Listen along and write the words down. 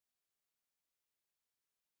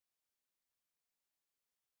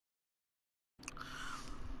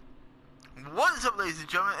What is up, ladies and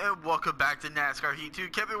gentlemen, and welcome back to NASCAR Heat 2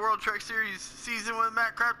 Camping World Truck Series season with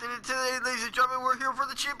Matt Crafton. And today, ladies and gentlemen, we're here for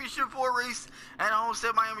the Championship 4 race at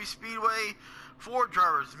Homestead Miami Speedway. 4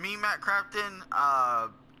 drivers, me, Matt Crafton,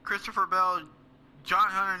 Christopher Bell, John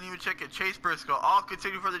Hunter Nemechek, and Chase Briscoe, all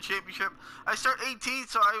continue for the championship. I start 18th,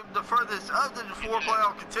 so I'm the furthest of the 4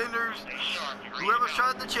 playoff contenders. Whoever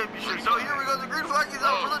shot at the championship. So here we go, the green flag is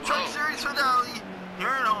out for the Truck Series finale here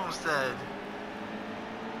in Homestead.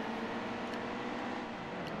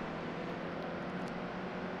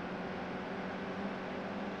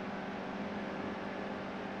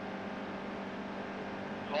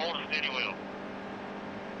 Hold steady wheel.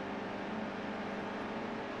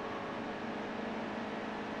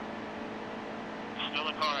 Still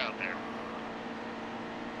a car out there.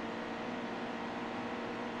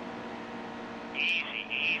 Easy,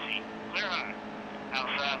 easy. Clear high.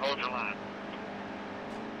 Outside, hold your line.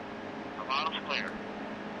 The bottom's clear.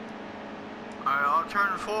 Alright, I'll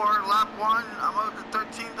turn 4, lap 1. I'm up to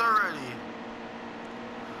 13th already.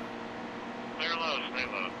 Clear low, stay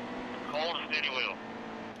low. Hold steady wheel.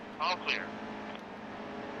 All clear.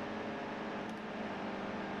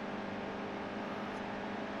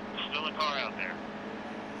 Still a car out there.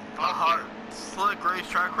 A hot, slick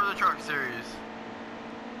racetrack for the Truck Series.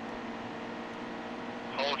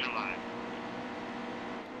 Hold your line.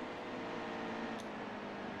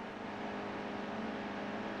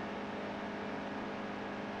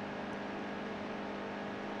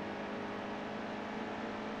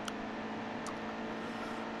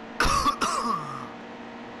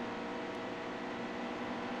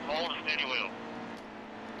 Hold steady wheel.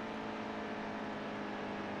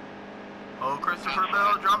 Oh, Christopher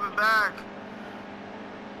Bell, drop it back.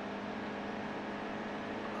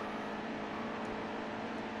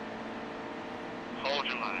 Hold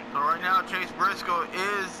your line. So right now, Chase Briscoe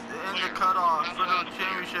is in the cutoff for the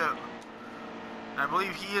championship. And I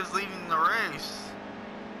believe he is leading the race.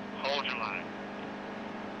 Hold your line.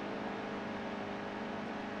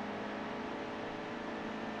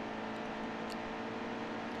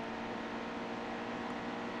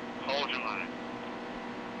 Hold your line.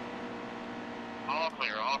 All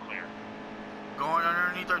clear, all clear. Going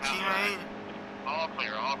underneath our teammate. All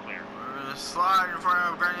clear, all clear. We're going to slide in front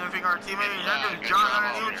of Brandon Fink, our teammate. And then there's John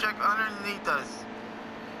Hunter Nemechek underneath us.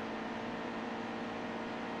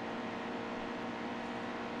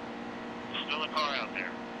 Still a car out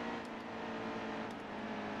there.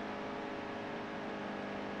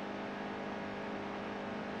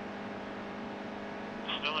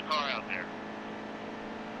 Still a car out there.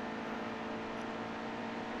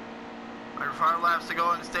 Alright, 5 laps to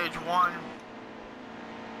go in stage 1.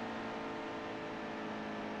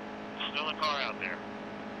 Still a car out there.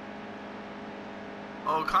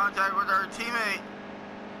 Oh, contact with our teammate.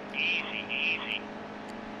 Easy, easy.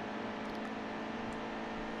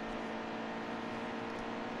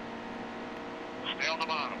 Stay on the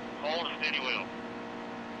bottom. Hold a steady wheel.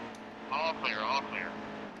 All clear, all clear.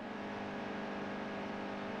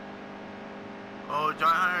 Oh,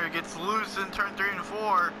 John Hunter gets loose in turn 3 and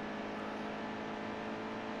 4.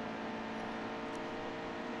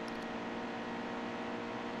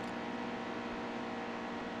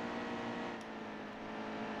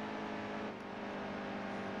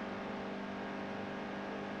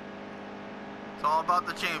 It's all about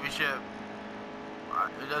the championship.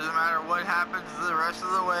 It doesn't matter what happens the rest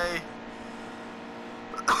of the way.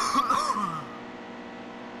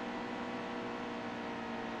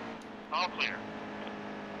 All clear.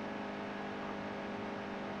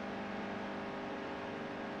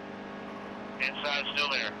 Inside still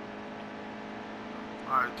there.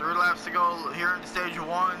 Alright, 3 laps to go here in stage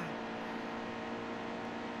 1.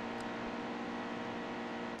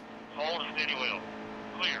 Hold a steady wheel.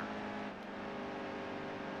 Clear.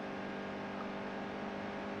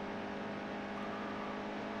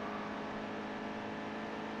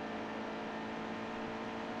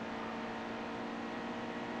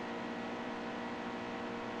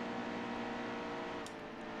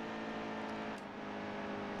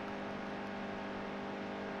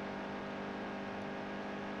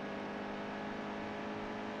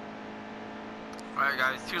 Alright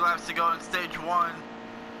guys, 2 laps to go in stage 1.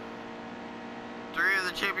 3 of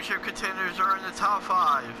the championship contenders are in the top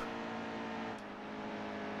 5.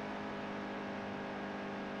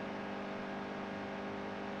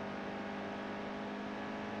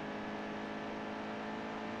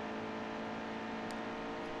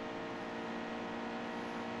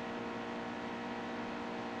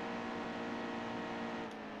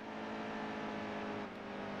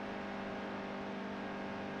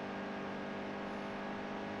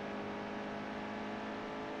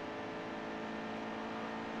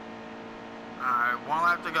 Alright, 1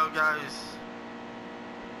 lap to go, guys.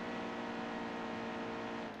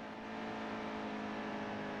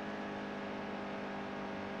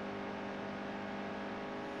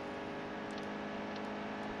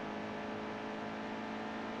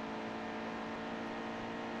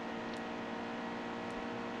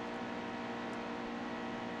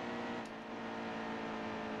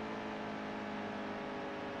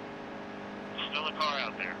 Still a car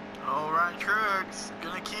out there. Alright, Truex,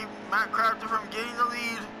 gonna keep Matt Crafton from getting the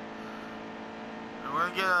lead. And we're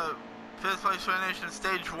gonna get a 5th place finish in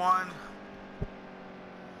stage 1.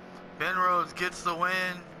 Ben Rhodes gets the win.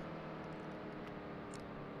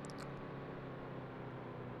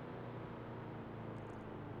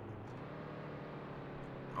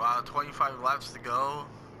 Wow, 25 laps to go.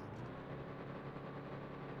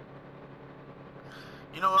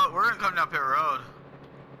 You know what? We're gonna come down pit road.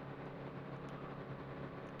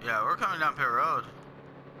 Yeah, we're coming down pit road.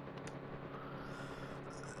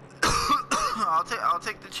 I'll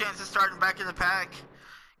take the chance of starting back in the pack.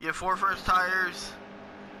 You have 4 first tires.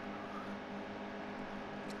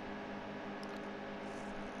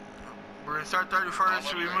 We're gonna start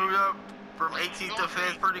 31st. We moved up from 18th to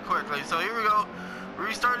 5th pretty quickly. So here we go.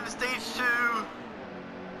 Restarting stage 2.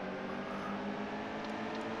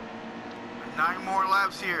 9 more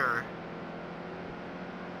laps here.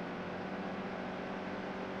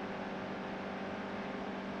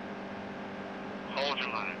 Hold your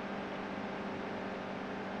line.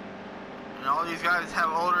 And all these guys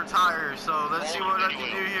have older tires, so let's see what I can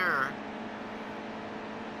do here.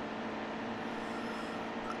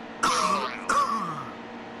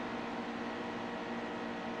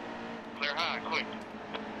 Clear high, quick.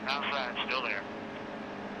 Outside, still there.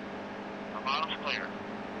 The bottom's clear.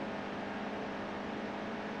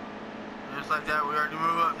 Just like that, we already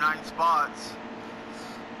moved up 9 spots.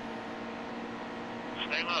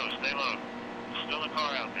 Stay low, stay low. Still a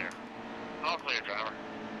car out there. All clear, driver.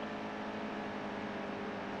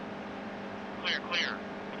 Clear, clear.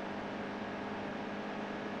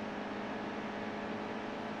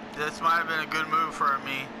 This might have been a good move for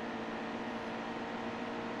me.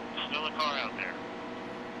 Still a car out there.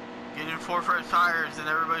 Getting 4 fresh tires and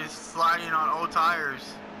everybody's sliding on old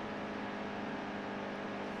tires.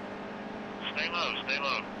 Stay low, stay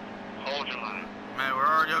low. Hold your line. Man, we're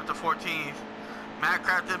already up to 14th. Matt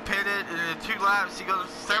Crafton pitted, and in 2 laps he goes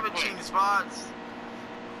 17 spots.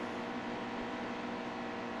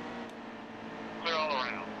 Clear all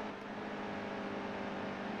around.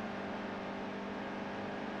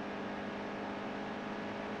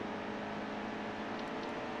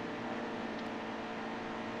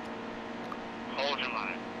 Hold your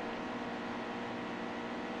line.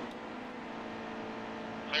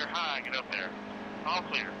 Clear high, get up there. All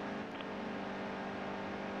clear.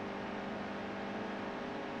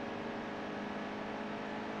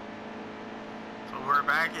 So we're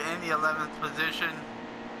back in the 11th position.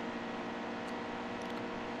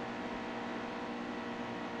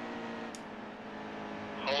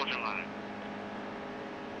 Hold your line.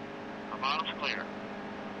 The bottom's clear.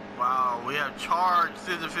 Wow, we have charged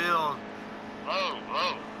through the field. Low,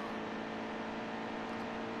 low.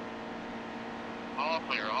 All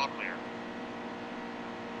clear, all clear.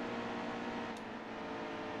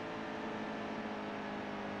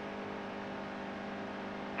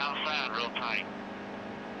 Outside, real tight.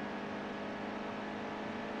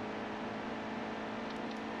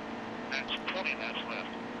 That's 20 laps left.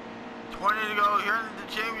 20 to go here in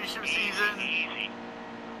the championship season. Easy.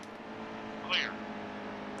 Clear.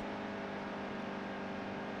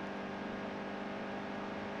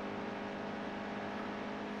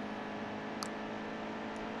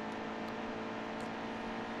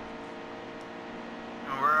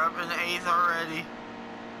 And we're up in the 8th already.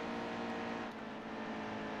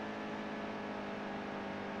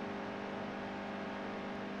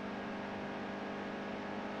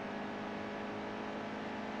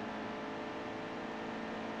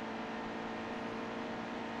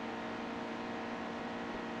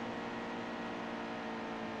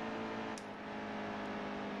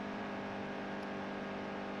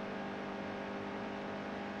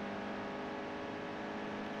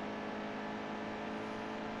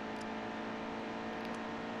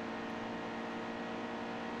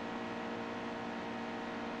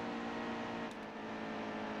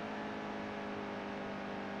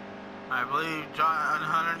 I believe John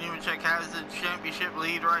Hunter Nemechek has the championship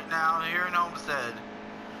lead right now here in Homestead.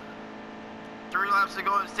 3 laps to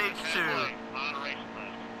go in stage 2. On race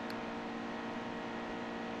left.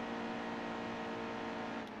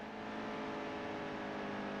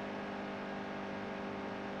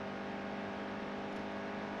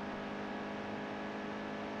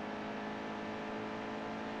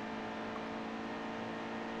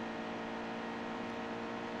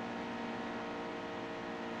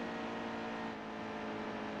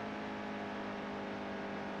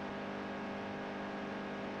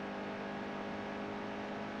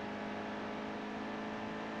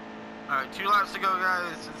 Alright, 2 laps to go,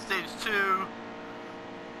 guys, in stage 2.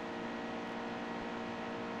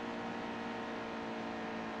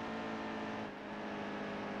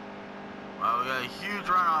 Wow, we got a huge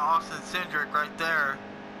run on Austin Cindric right there.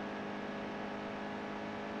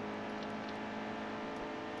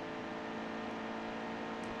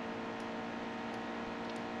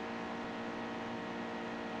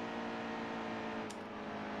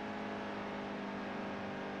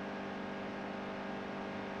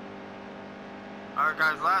 Alright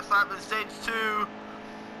guys, last lap in stage 2.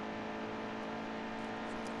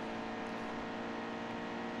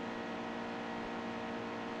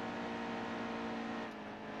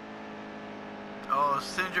 Oh,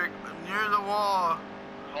 Cindric near the wall.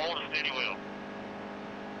 Hold a steady wheel.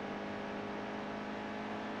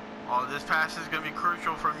 Oh, this pass is going to be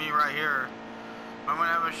crucial for me right here. I'm going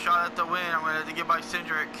to have a shot at the win. I'm going to have to get by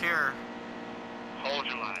Cindric here. Hold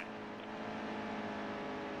your line.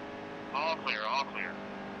 All clear, all clear.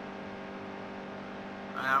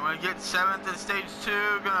 And I'm going to get 7th in stage 2.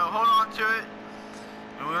 Going to hold on to it.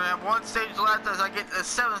 And we're going to have 1 stage left as I get the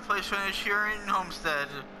 7th place finish here in Homestead.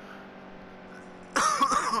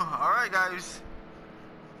 Alright guys.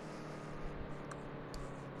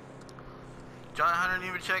 John Hunter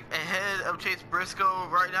Nemechek ahead of Chase Briscoe.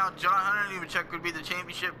 Right now, John Hunter Nemechek would be the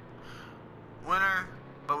championship winner.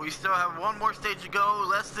 But we still have 1 more stage to go.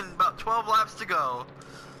 Less than about 12 laps to go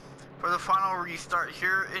for the final restart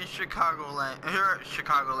here in Chicagoland,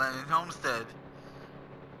 in Homestead.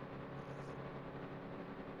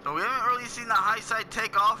 So we haven't really seen the high side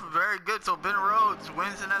take off very good, so Ben Rhodes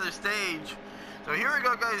wins another stage. So here we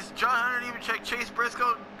go guys, John Hunter Nemechek, Chase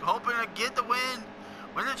Briscoe, hoping to get the win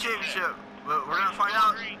the championship. But we're gonna find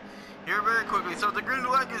out here very quickly. So the green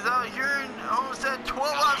flag is out here in Homestead,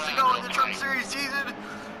 12 laps to go in the Truck Series season.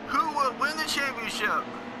 Who will win the championship?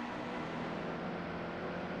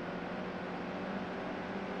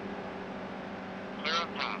 Clear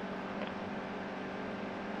up top.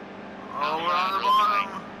 Oh, we're on the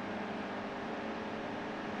bottom.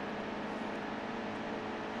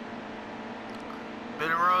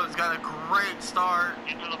 Ben Rhodes got a great start.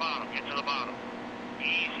 Get to the bottom, get to the bottom.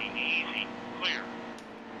 Easy, easy, clear.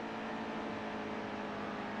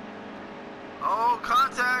 Oh,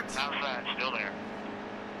 contact. Outside, still there.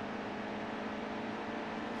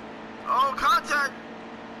 Oh, contact.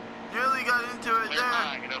 Nearly got into it Clear there.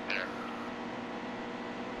 by, get up there.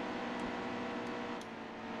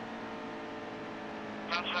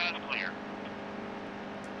 Outside's clear.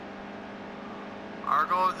 Our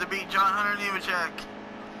goal is to beat John Hunter Nemechek.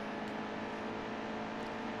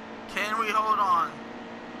 Can we hold on?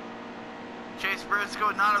 Chase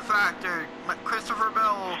Briscoe, not a factor. Christopher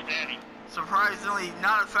Bell, Steady. surprisingly,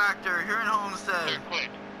 not a factor here in Homestead. Clear quick.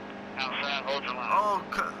 Outside, hold your line. Oh,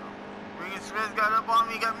 Regan Smith got up on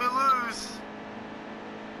me, got me loose.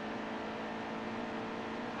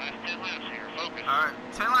 Last 10 laps here, focus. Alright,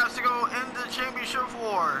 10 laps to go in the championship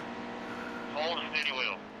war. Hold a steady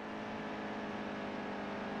wheel.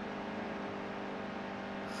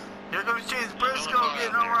 Here comes Chase Briscoe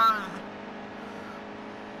getting around.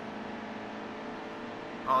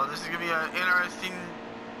 Oh, this is going to be an interesting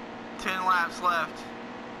 10 laps left.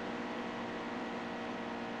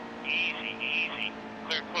 Easy, easy.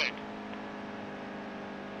 Clear quick.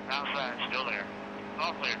 Outside, still there.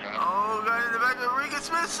 All clear, driver. Oh, got in the back of Regan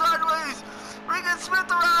Smith sideways. Regan Smith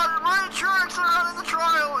around. Ryan Truex around in the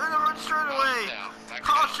trial in the run straightaway.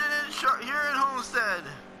 Caution here in Homestead.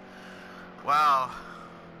 Wow.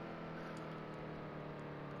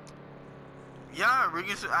 Yeah,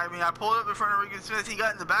 I pulled up in front of Regan Smith. He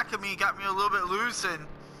got in the back of me, got me a little bit loose, and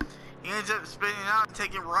he ends up spinning out and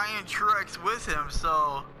taking Ryan Truex with him.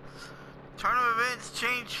 So, turn of events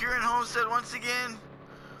change here in Homestead once again.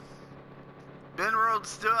 Ben Rhodes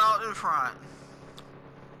still out in front.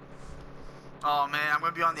 Oh man, I'm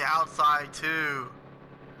going to be on the outside too.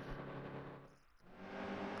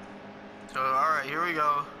 So, alright, here we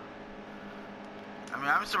go. I mean,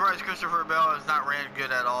 I'm surprised Christopher Bell has not ran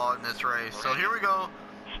good at all in this race. So here we go.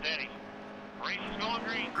 Steady. Race is going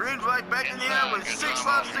green. Green flag back in the air with 6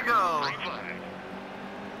 laps to go. Green flag.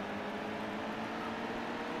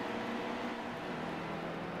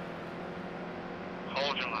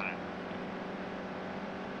 Hold your line.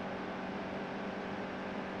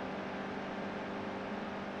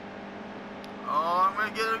 Oh, I'm going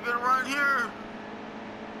to get a good run here.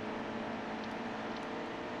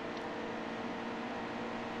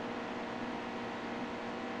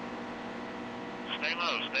 Stay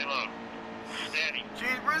low, stay low. Steady.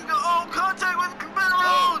 Chase Briscoe, oh, contact with Ben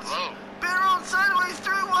Rhodes. Low. Ben Rhodes sideways,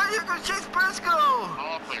 3-1, here goes Chase Briscoe.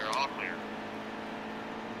 All clear, all clear.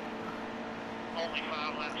 Only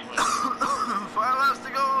 5 laps left. 5 laps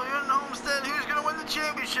to go here in Homestead. Who's going to win the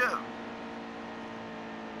championship?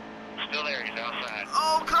 Still there, he's outside.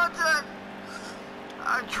 Oh, contact!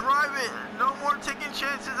 I drive it. No more taking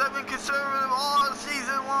chances. I've been conservative all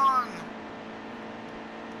season long.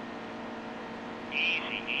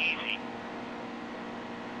 Easy, easy.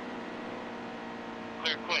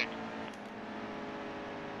 Clear quick.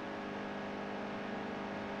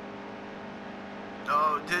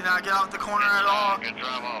 Oh, did not get off the corner at all. Good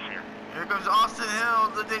drive off here. Here comes Austin Hill,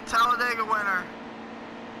 the Talladega winner.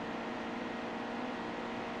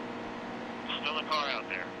 Still a car out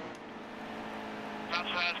there.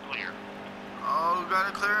 Outside's clear. Oh,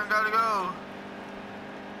 gotta clear and gotta go.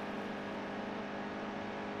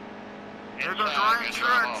 Here goes Ryan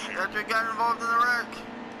Truex after he got involved in the wreck.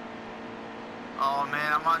 Oh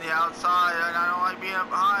man, I'm on the outside and I don't like being up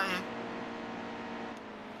high.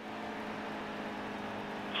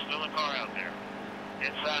 Still a car out there.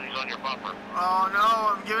 Inside, he's on your bumper. Oh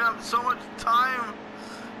no, I'm giving up so much time.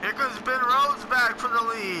 Here comes Ben Rhodes back for the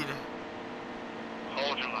lead.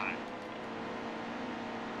 Hold your line.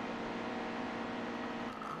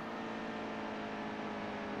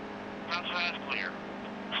 Outside's clear.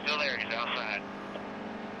 Still there, he's outside.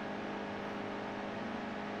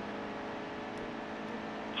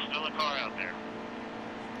 Still a car out there.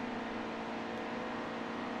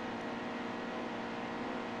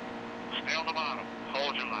 Stay on the bottom.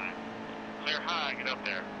 Hold your line. Clear high, get up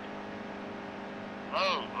there.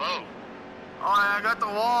 Low, low. Oh, and I got the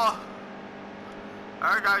wall.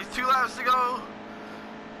 Alright guys, 2 laps to go.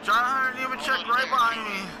 John Hunter Nemechek right behind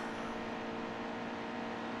me.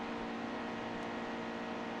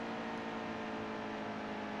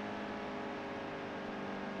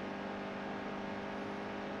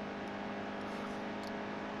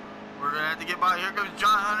 We're gonna have to get by. Here comes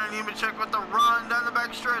John Hunter Nemechek with the run down the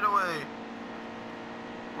back straightaway.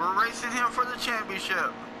 We're racing him for the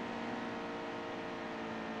championship.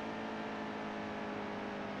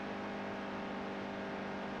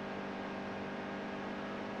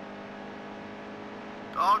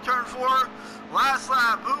 Oh, turn 4, last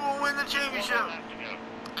lap. Who will win the championship?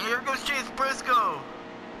 Here goes Chase Briscoe.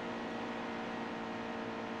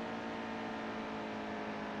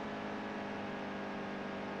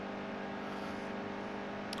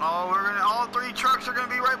 Oh, all 3 trucks are gonna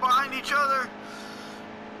be right behind each other.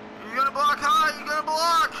 You're gonna block high, you're gonna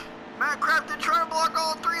block. Matt Crafton trying to block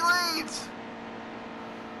all 3 lanes.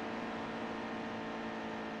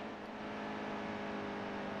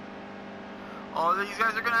 Oh, these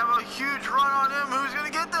guys are gonna have a huge run on him. Who's gonna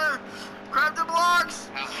get there? Crafton blocks.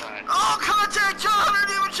 Outside. Oh, contact! John Hunter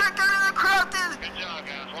Nemechek got into Crafton. Good job,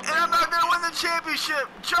 guys. And I'm not gonna win the championship.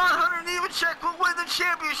 John Hunter Nemechek will win the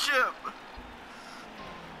championship.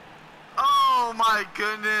 Oh my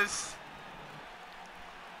goodness.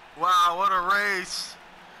 Wow, what a race.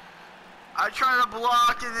 I tried to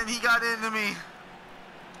block and then he got into me.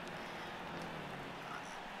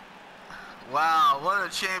 Wow, what a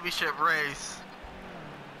championship race.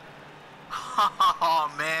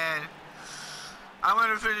 Oh man. I'm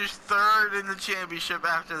gonna finish 3rd in the championship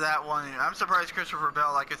after that one. I'm surprised Christopher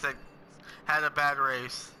Bell, like I said, had a bad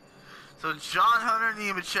race. So John Hunter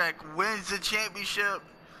Nemechek wins the championship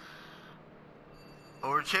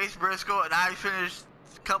over Chase Briscoe, and I finished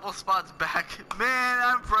a couple spots back. Man,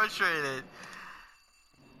 I'm frustrated.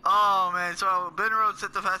 Oh man, so Ben Rhodes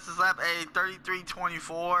set the fastest lap at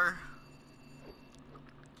 33:24.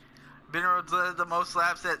 Ben Rhodes led the most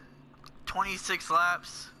laps at 26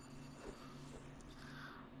 laps.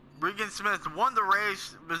 Regan Smith won the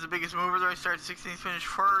race, was the biggest mover. The race started 16th, finished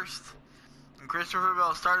 1st. And Christopher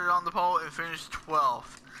Bell started on the pole and finished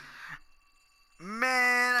 12th.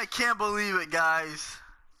 Man, I can't believe it, guys.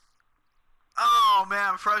 Oh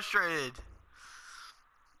man, I'm frustrated.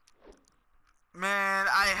 Man,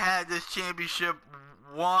 I had this championship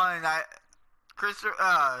won.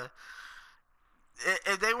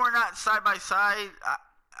 If they were not side by side,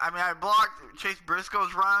 I mean, I blocked Chase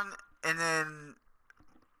Briscoe's run, and then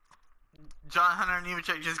John Hunter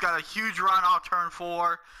Nemechek just got a huge run off turn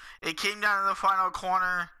 4. It came down to the final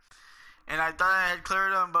corner, and I thought I had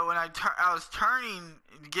cleared him, but when I was turning,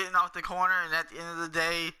 getting off the corner, and at the end of the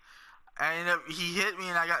day, he hit me,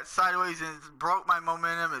 and I got sideways, and it broke my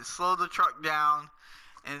momentum. It slowed the truck down,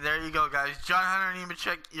 and there you go, guys. John Hunter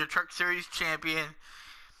Nemechek, your Truck Series champion,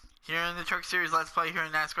 here in the Truck Series Let's Play here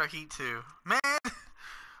in NASCAR Heat 2. Man,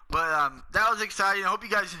 but that was exciting. I hope you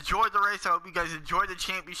guys enjoyed the race. I hope you guys enjoyed the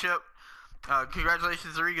championship.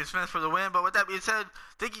 Congratulations to Regan Smith for the win. But with that being said,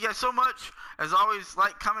 thank you guys so much. As always,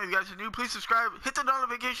 like, comment if you guys are new. Please subscribe. Hit the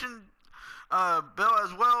notification bell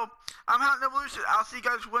as well. I'm HOWTONEVOLUTION. I'll see you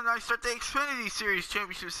guys when I start the Xfinity Series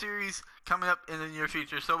Championship Series coming up in the near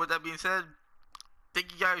future. So with that being said,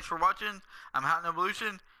 thank you guys for watching. I'm HOWTONEVOLUTION,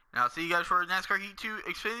 and I'll see you guys for NASCAR Heat 2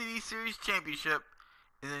 Xfinity Series Championship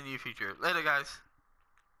in the near future. Later, guys.